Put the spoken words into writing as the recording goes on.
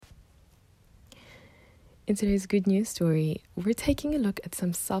In today's good news story, we're taking a look at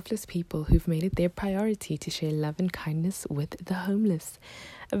some selfless people who've made it their priority to share love and kindness with the homeless.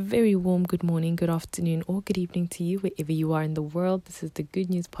 A very warm good morning, good afternoon, or good evening to you, wherever you are in the world. This is the Good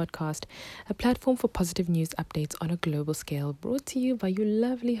News Podcast, a platform for positive news updates on a global scale, brought to you by your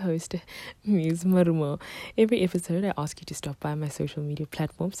lovely host, Ms. Marumo. Every episode, I ask you to stop by my social media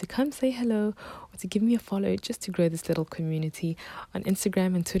platforms to come say hello or to give me a follow just to grow this little community. On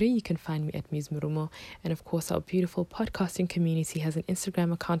Instagram and Twitter, you can find me at Ms. Marumo. And of course, our beautiful podcasting community has an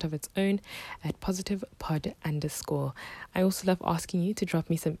Instagram account of its own at positivepod_. I also love asking you to drop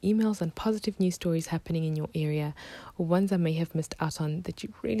me some emails on positive news stories happening in your area or ones I may have missed out on that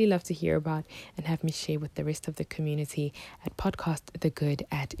you really love to hear about and have me share with the rest of the community at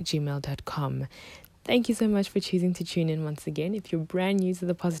podcastthegood@gmail.com. Thank you so much for choosing to tune in once again. If you're brand new to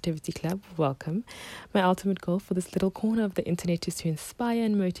the Positivity Club, welcome. My ultimate goal for this little corner of the internet is to inspire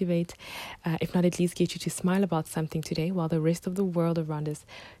and motivate, if not at least get you to smile about something today while the rest of the world around us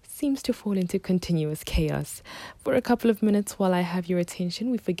seems to fall into continuous chaos. For a couple of minutes while I have your attention,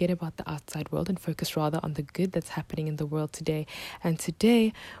 we forget about the outside world and focus rather on the good that's happening in the world today. And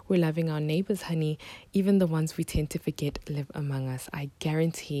today, we're loving our neighbors, honey. Even the ones we tend to forget live among us. I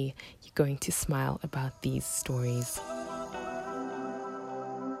guarantee you're going to smile about these stories.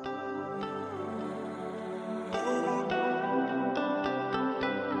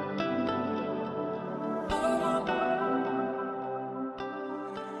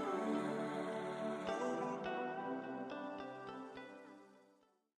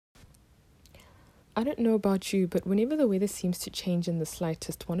 I don't know about you, but whenever the weather seems to change in the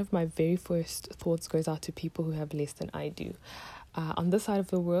slightest, one of my very first thoughts goes out to people who have less than I do. On this side of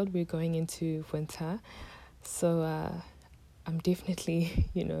the world, we're going into winter, so I'm definitely,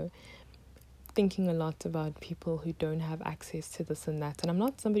 thinking a lot about people who don't have access to this and that. And I'm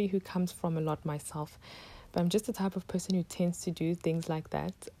not somebody who comes from a lot myself, but I'm just the type of person who tends to do things like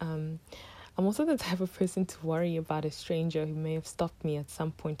that. I'm also the type of person to worry about a stranger who may have stopped me at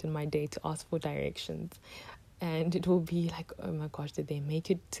some point in my day to ask for directions. And it will be like, oh my gosh, did they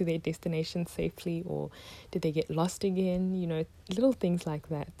make it to their destination safely, or did they get lost again? Little things like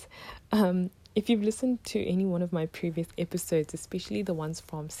that. If you've listened to any one of my previous episodes, especially the ones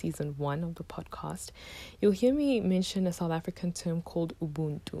from season 1 of the podcast, you'll hear me mention a South African term called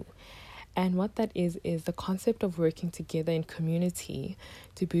Ubuntu. And what that is the concept of working together in community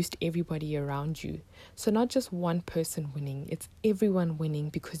to boost everybody around you. So not just one person winning, it's everyone winning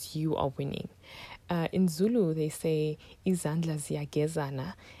because you are winning. In Zulu, they say, izandla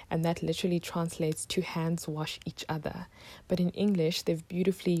ziyagezana, and that literally translates to hands wash each other. But in English, they've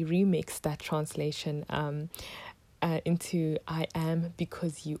beautifully remixed that translation into I am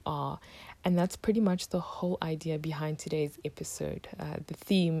because you are. And that's pretty much the whole idea behind today's episode, the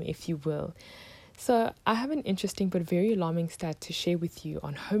theme, if you will. So I have an interesting but very alarming stat to share with you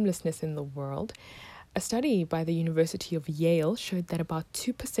on homelessness in the world. A study by the University of Yale showed that about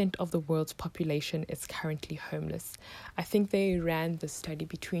 2% of the world's population is currently homeless. I think they ran the study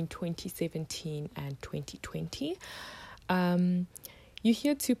between 2017 and 2020. You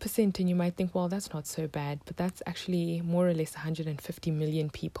hear 2% and you might think, well, that's not so bad, but that's actually more or less 150 million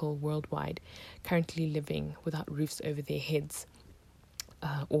people worldwide currently living without roofs over their heads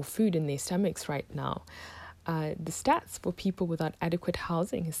or food in their stomachs right now. The stats for people without adequate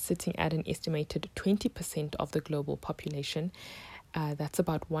housing is sitting at an estimated 20% of the global population. That's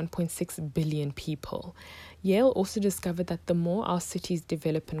about 1.6 billion people. Yale also discovered that the more our cities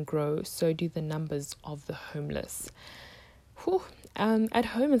develop and grow, so do the numbers of the homeless. At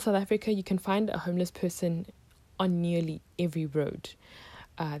home in South Africa, you can find a homeless person on nearly every road.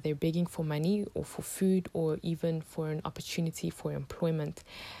 They're begging for money or for food or even for an opportunity for employment.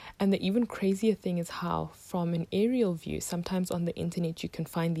 And the even crazier thing is how, from an aerial view, sometimes on the internet you can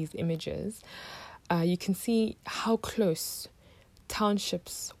find these images. You can see how close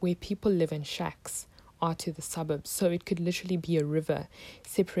townships where people live in shacks are to the suburbs. So it could literally be a river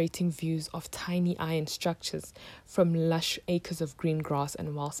separating views of tiny iron structures from lush acres of green grass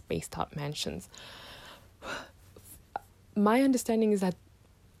and well-spaced out mansions. My understanding is that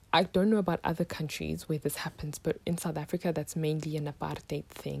I don't know about other countries where this happens, but in South Africa, that's mainly an apartheid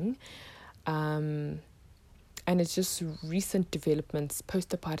thing. And it's just recent developments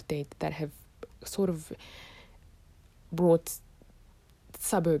post-apartheid that have sort of brought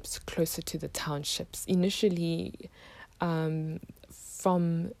suburbs closer to the townships. Initially,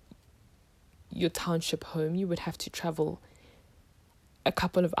 from your township home, you would have to travel a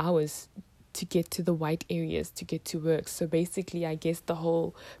couple of hours to get to the white areas to get to work. So basically, I guess the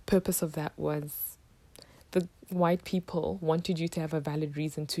whole purpose of that was white people wanted you to have a valid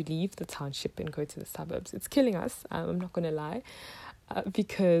reason to leave the township and go to the suburbs. It's killing us, I'm not going to lie,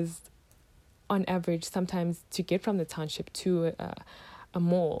 because on average, sometimes to get from the township to a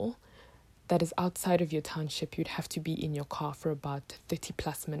mall that is outside of your township, you'd have to be in your car for about 30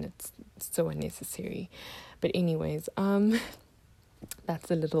 plus minutes. So unnecessary. But anyways,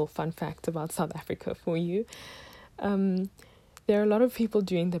 that's a little fun fact about South Africa for you. There are a lot of people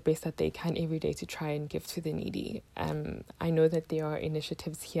doing the best that they can every day to try and give to the needy. I know that there are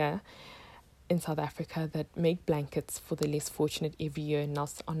initiatives here in South Africa that make blankets for the less fortunate every year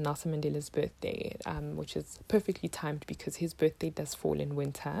on Nelson Mandela's birthday, which is perfectly timed because his birthday does fall in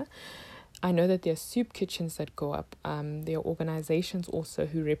winter. I know that there are soup kitchens that go up. There are organizations also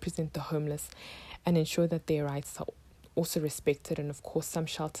who represent the homeless and ensure that their rights are also respected, and of course some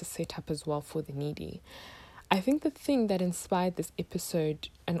shelters set up as well for the needy. I think the thing that inspired this episode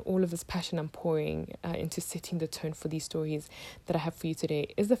and all of this passion I'm pouring into setting the tone for these stories that I have for you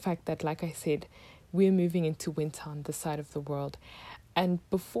today is the fact that, like I said, we're moving into winter on this side of the world. And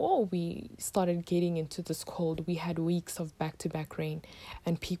before we started getting into this cold, we had weeks of back-to-back rain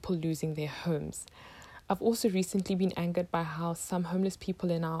and people losing their homes. I've also recently been angered by how some homeless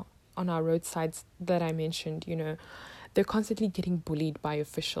people on our roadsides that I mentioned, they're constantly getting bullied by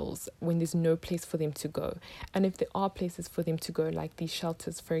officials when there's no place for them to go. And if there are places for them to go, like these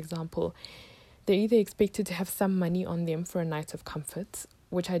shelters, for example, they're either expected to have some money on them for a night of comfort,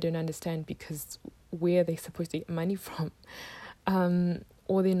 which I don't understand because where are they supposed to get money from?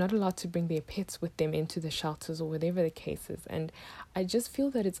 Or they're not allowed to bring their pets with them into the shelters or whatever the case is. And I just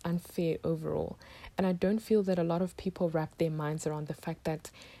feel that it's unfair overall. And I don't feel that a lot of people wrap their minds around the fact that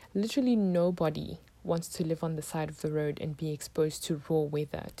literally nobody wants to live on the side of the road and be exposed to raw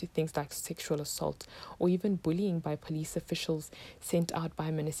weather, to things like sexual assault or even bullying by police officials sent out by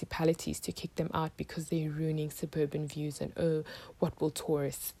municipalities to kick them out because they're ruining suburban views and, what will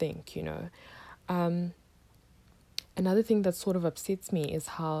tourists think, Another thing that sort of upsets me is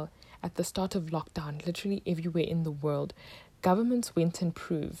how at the start of lockdown, literally everywhere in the world, governments went and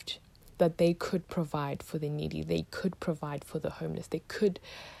proved that they could provide for the needy, they could provide for the homeless, they could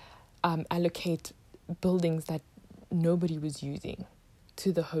allocate buildings that nobody was using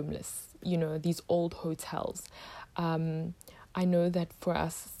to the homeless, these old hotels. I know that for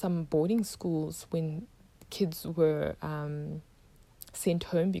us, some boarding schools, when kids were sent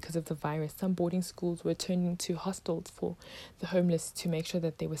home because of the virus, some boarding schools were turned into hostels for the homeless to make sure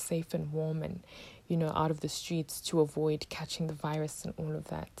that they were safe and warm and, out of the streets to avoid catching the virus and all of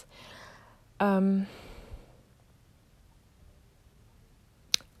that.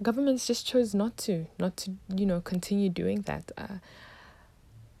 Governments just chose not to continue doing that.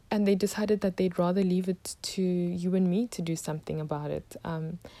 And they decided that they'd rather leave it to you and me to do something about it.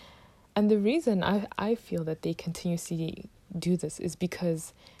 And the reason I feel that they continuously do this is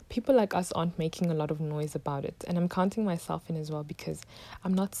because people like us aren't making a lot of noise about it. And I'm counting myself in as well because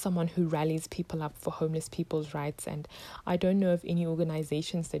I'm not someone who rallies people up for homeless people's rights. And I don't know of any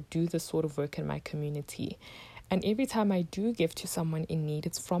organizations that do this sort of work in my community. And every time I do give to someone in need,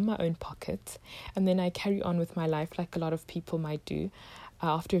 it's from my own pocket. And then I carry on with my life like a lot of people might do.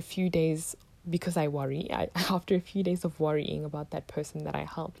 After a few days, because I worry, after a few days of worrying about that person that I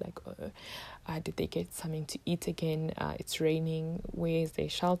helped, like, did they get something to eat again? It's raining. Where is their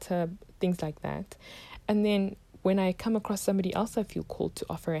shelter? Things like that. And then when I come across somebody else I feel called to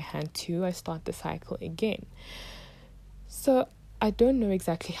offer a hand to, I start the cycle again. So I don't know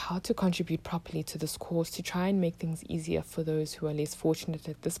exactly how to contribute properly to this cause to try and make things easier for those who are less fortunate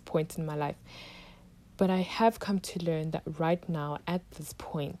at this point in my life. But I have come to learn that right now, at this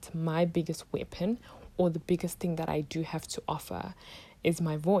point, my biggest weapon or the biggest thing that I do have to offer is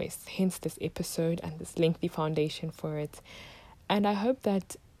my voice. Hence this episode and this lengthy foundation for it. And I hope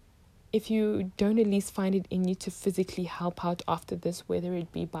that if you don't at least find it in you to physically help out after this, whether it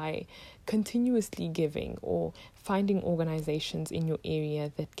be by continuously giving or finding organizations in your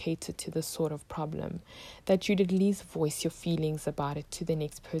area that cater to this sort of problem, that you'd at least voice your feelings about it to the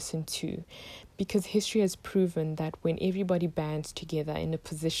next person too. Because history has proven that when everybody bands together in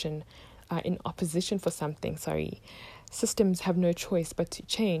opposition for something, systems have no choice but to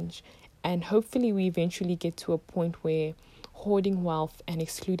change. And hopefully we eventually get to a point where hoarding wealth and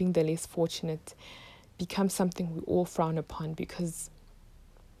excluding the less fortunate becomes something we all frown upon, because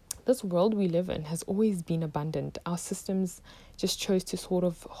this world we live in has always been abundant. Our systems just chose to sort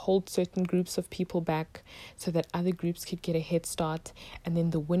of hold certain groups of people back so that other groups could get a head start, and then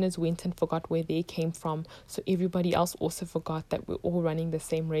the winners went and forgot where they came from, so everybody else also forgot that we're all running the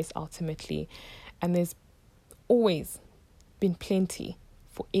same race ultimately. And there's always been plenty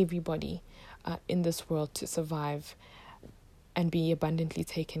for everybody. in this world to survive and be abundantly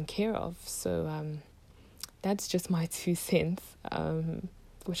taken care of. So that's just my 2 cents,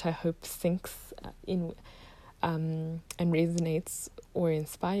 which I hope sinks in and resonates or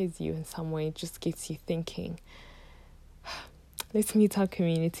inspires you in some way, just gets you thinking. Let's meet our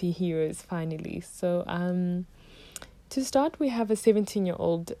community heroes finally. So to start, we have a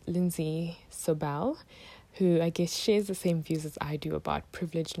 17-year-old Lindsay Sobel, who I guess shares the same views as I do about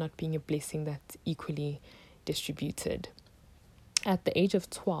privilege not being a blessing that's equally distributed. At the age of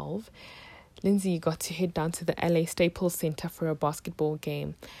 12, Lindsay got to head down to the LA Staples Center for a basketball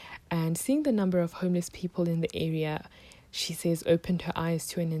game, and seeing the number of homeless people in the area, she says, opened her eyes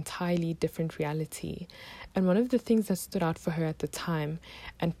to an entirely different reality. And one of the things that stood out for her at the time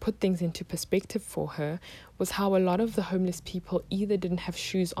and put things into perspective for her was how a lot of the homeless people either didn't have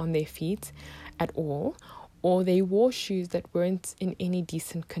shoes on their feet at all, or they wore shoes that weren't in any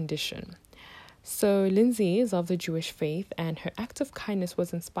decent condition. So Lindsay is of the Jewish faith, and her act of kindness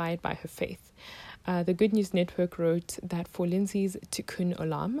was inspired by her faith. The Good News Network wrote that for Lindsay's Tikkun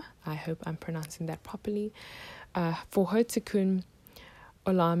Olam, I hope I'm pronouncing that properly, for her Tikkun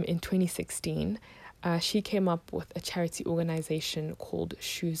Olam in 2016, she came up with a charity organization called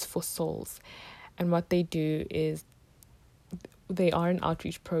Shoes for Souls. And what they do is they are an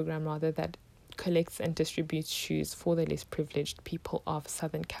outreach program that collects and distributes shoes for the less privileged people of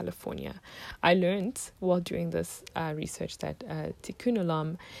Southern California. I learned while doing this research that Tikkun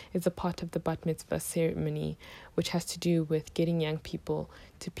Olam is a part of the Bat Mitzvah ceremony, which has to do with getting young people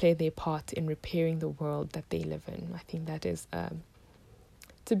to play their part in repairing the world that they live in. I think that is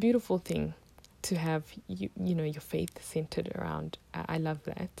it's a beautiful thing to have your faith centered around. I love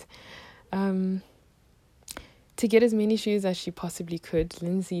that. To get as many shoes as she possibly could,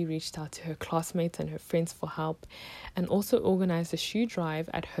 Lindsay reached out to her classmates and her friends for help, and also organized a shoe drive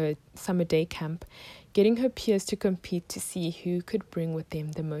at her summer day camp, getting her peers to compete to see who could bring with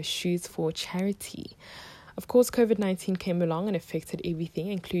them the most shoes for charity. Of course, COVID-19 came along and affected everything,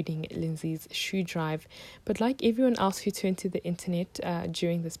 including Lindsay's shoe drive. But like everyone else who turned to the internet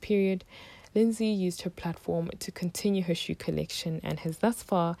during this period, Lindsay used her platform to continue her shoe collection and has thus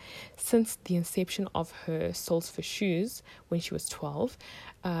far, since the inception of her Souls for Shoes when she was 12,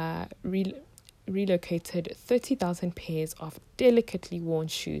 relocated 30,000 pairs of delicately worn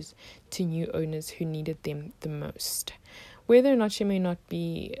shoes to new owners who needed them the most. Whether or not she may not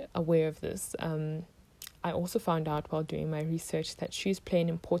be aware of this, I also found out while doing my research that shoes play an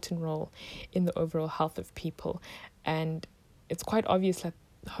important role in the overall health of people, and it's quite obvious that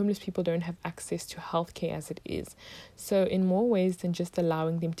homeless people don't have access to healthcare as it is. So in more ways than just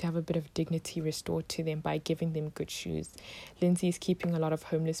allowing them to have a bit of dignity restored to them by giving them good shoes, Lindsay is keeping a lot of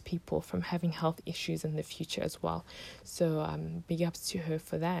homeless people from having health issues in the future as well. So big ups to her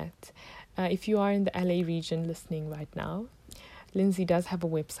for that. If you are in the LA region listening right now, Lindsay does have a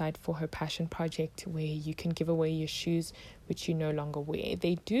website for her passion project where you can give away your shoes which you no longer wear.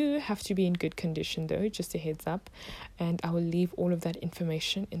 They do have to be in good condition though, just a heads up, and I will leave all of that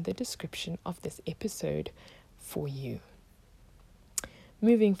information in the description of this episode for you.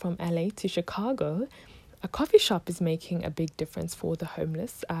 Moving from LA to Chicago, a coffee shop is making a big difference for the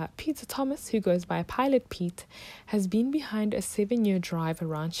homeless. Peter Thomas, who goes by Pilot Pete, has been behind a 7-year drive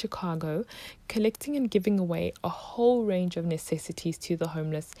around Chicago, collecting and giving away a whole range of necessities to the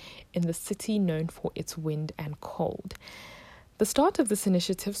homeless in the city known for its wind and cold. The start of this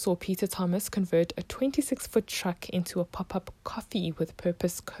initiative saw Peter Thomas convert a 26-foot truck into a pop-up coffee with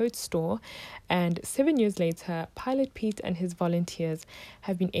purpose coat store, and 7 years later, Pilot Pete and his volunteers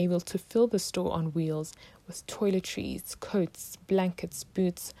have been able to fill the store on wheels with toiletries, coats, blankets,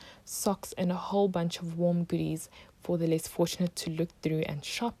 boots, socks, and a whole bunch of warm goodies for the less fortunate to look through and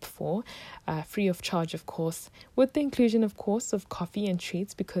shop for, free of charge, of course, with the inclusion, of course, of coffee and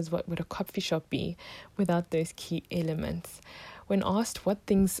treats, because what would a coffee shop be without those key elements? When asked what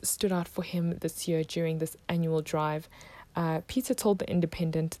things stood out for him this year during this annual drive, Peter told The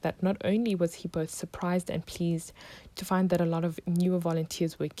Independent that not only was he both surprised and pleased to find that a lot of newer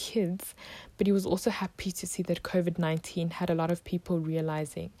volunteers were kids, but he was also happy to see that COVID-19 had a lot of people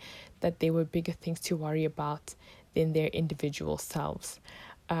realizing that there were bigger things to worry about than their individual selves.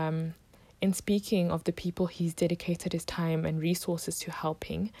 In speaking of the people he's dedicated his time and resources to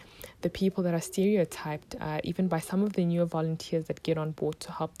helping, the people that are stereotyped, even by some of the newer volunteers that get on board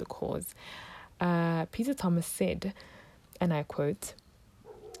to help the cause, Peter Thomas said, and I quote,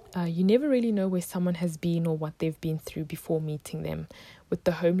 "You never really know where someone has been or what they've been through before meeting them. With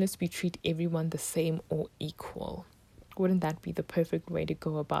the homeless, we treat everyone the same or equal." Wouldn't that be the perfect way to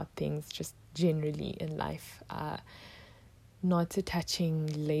go about things just generally in life? not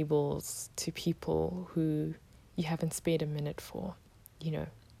attaching labels to people who you haven't spared a minute for, you know.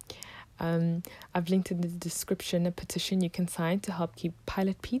 I've linked in the description a petition you can sign to help keep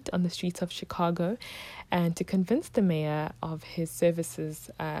Pilot Pete on the streets of Chicago and to convince the mayor of his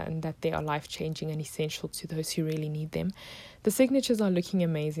services and that they are life-changing and essential to those who really need them. The signatures are looking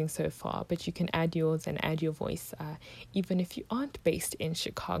amazing so far, but you can add yours and add your voice, even if you aren't based in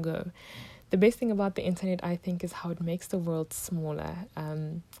Chicago. The best thing about the internet, I think, is how it makes the world smaller.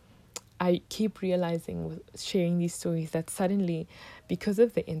 I keep realizing with sharing these stories that suddenly, because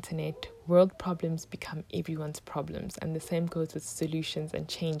of the internet, world problems become everyone's problems. And the same goes with solutions and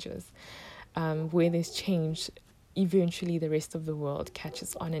changes. Where there's change, eventually the rest of the world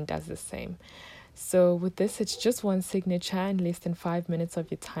catches on and does the same. So with this, it's just one signature and less than 5 minutes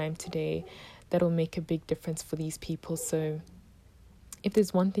of your time today that'll make a big difference for these people. So if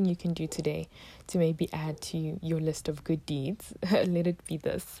there's one thing you can do today to maybe add to your list of good deeds, let it be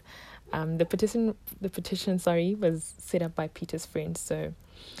this. The petition, was set up by Peter's friends, so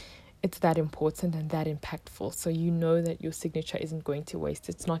it's that important and that impactful. So you know that your signature isn't going to waste.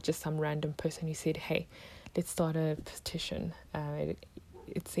 It's not just some random person who said, "Hey, let's start a petition."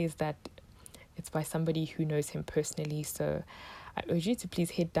 It says that it's by somebody who knows him personally. So I urge you to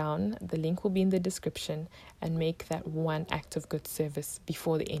please head down. The link will be in the description and make that one act of good service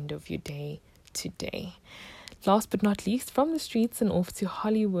before the end of your day today. Last but not least, from the streets and off to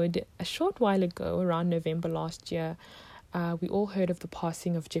Hollywood, a short while ago, around November last year, we all heard of the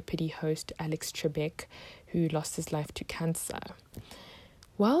passing of Jeopardy host Alex Trebek, who lost his life to cancer.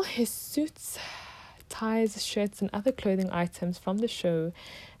 Well, his suits, ties, shirts, and other clothing items from the show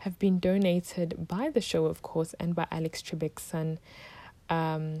have been donated by the show, of course, and by Alex Trebek's son,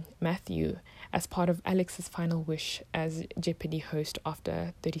 Matthew, as part of Alex's final wish as Jeopardy host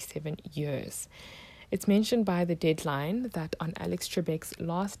after 37 years. It's mentioned by The Deadline that on Alex Trebek's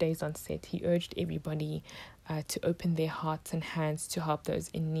last days on set, he urged everybody to open their hearts and hands to help those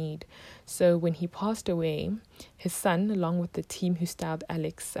in need. So when he passed away, his son, along with the team who styled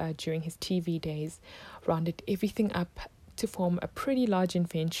Alex during his TV days, rounded everything up to form a pretty large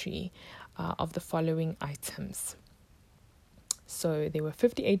inventory of the following items. So there were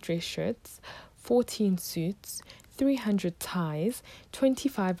 58 dress shirts, 14 suits, 300 ties,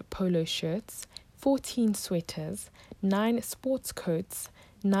 25 polo shirts, 14 sweaters, 9 sports coats,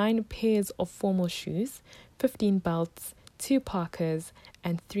 9 pairs of formal shoes, 15 belts, 2 parkas,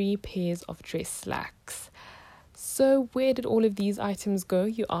 and 3 pairs of dress slacks. So where did all of these items go,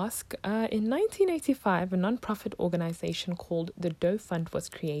 you ask? In 1985, a non-profit organization called the Doe Fund was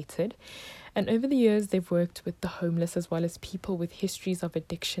created. And over the years, they've worked with the homeless as well as people with histories of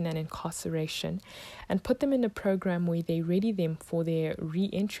addiction and incarceration and put them in a program where they ready them for their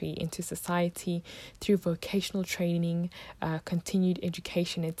re-entry into society through vocational training, continued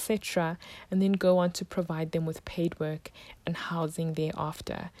education, etc., and then go on to provide them with paid work and housing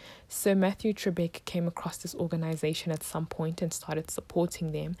thereafter. So Matthew Trebek came across this organization at some point and started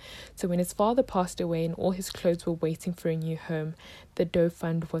supporting them. So when his father passed away and all his clothes were waiting for a new home, the Doe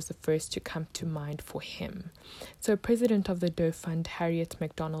Fund was the first to come to mind for him. So president of the Doe Fund, Harriet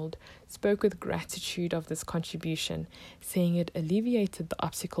McDonald, spoke with gratitude of this contribution, saying it alleviated the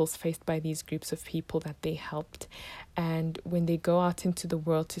obstacles faced by these groups of people that they helped, and when they go out into the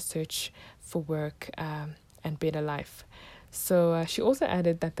world to search for work and better life. So she also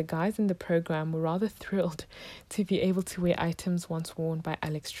added that the guys in the program were rather thrilled to be able to wear items once worn by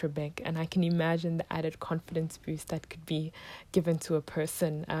Alex Trebek, and I can imagine the added confidence boost that could be given to a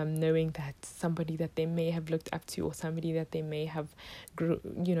person, knowing that somebody that they may have looked up to or somebody that they may have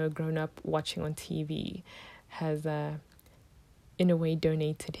grown up watching on TV has in a way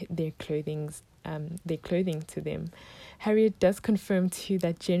donated their clothing to them. Harriet does confirm too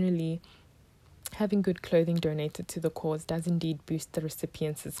that generally having good clothing donated to the cause does indeed boost the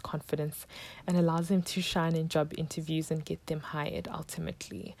recipients' confidence and allows them to shine in job interviews and get them hired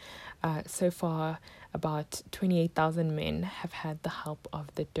ultimately. So far, about 28,000 men have had the help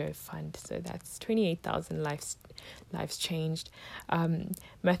of the Doe Fund. So that's 28,000 lives changed.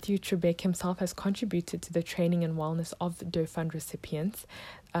 Matthew Trebek himself has contributed to the training and wellness of the Doe Fund recipients.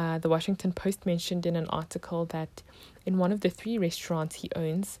 The Washington Post mentioned in an article that in one of the 3 restaurants he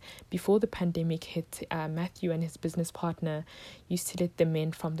owns, before the pandemic hit, Matthew and his business partner used to let the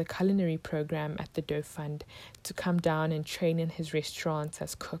men from the culinary program at the Doe Fund to come down and train in his restaurants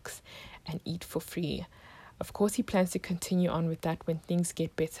as cooks and eat for free. Of course, he plans to continue on with that when things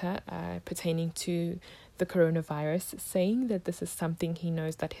get better, pertaining to the coronavirus, saying that this is something he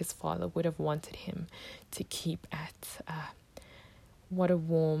knows that his father would have wanted him to keep at. What a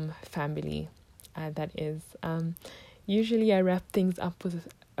warm family that is. Usually I wrap things up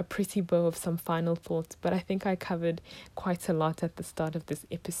with a pretty bow of some final thoughts, but I think I covered quite a lot at the start of this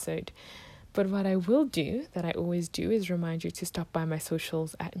episode. But what I will do, that I always do, is remind you to stop by my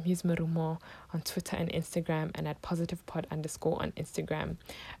socials at Muse Marumo on Twitter and Instagram, and at positivepod_ on Instagram,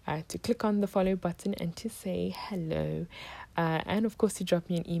 to click on the follow button and to say hello. And of course to drop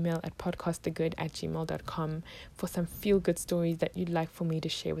me an email at podcastthegood@gmail.com for some feel-good stories that you'd like for me to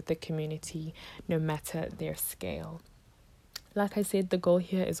share with the community, no matter their scale. Like I said, the goal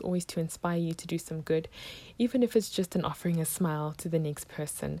here is always to inspire you to do some good, even if it's just in offering a smile to the next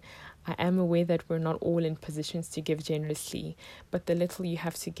person. I am aware that we're not all in positions to give generously, but the little you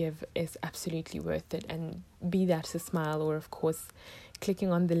have to give is absolutely worth it. And be that a smile, or of course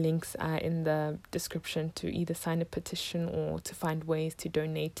clicking on the links in the description to either sign a petition or to find ways to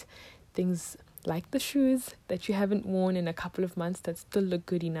donate things like the shoes that you haven't worn in a couple of months that still look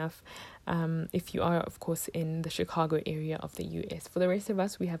good enough, if you are, of course, in the Chicago area of the US. For the rest of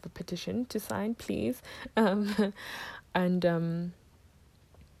us, we have a petition to sign, please. And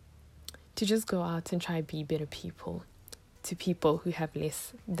to just go out and try be better people to people who have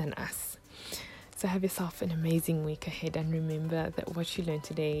less than us. So have yourself an amazing week ahead, and remember that what you learn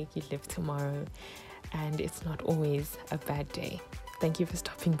today, you live tomorrow, and it's not always a bad day. Thank you for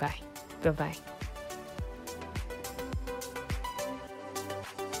stopping by. Bye-bye.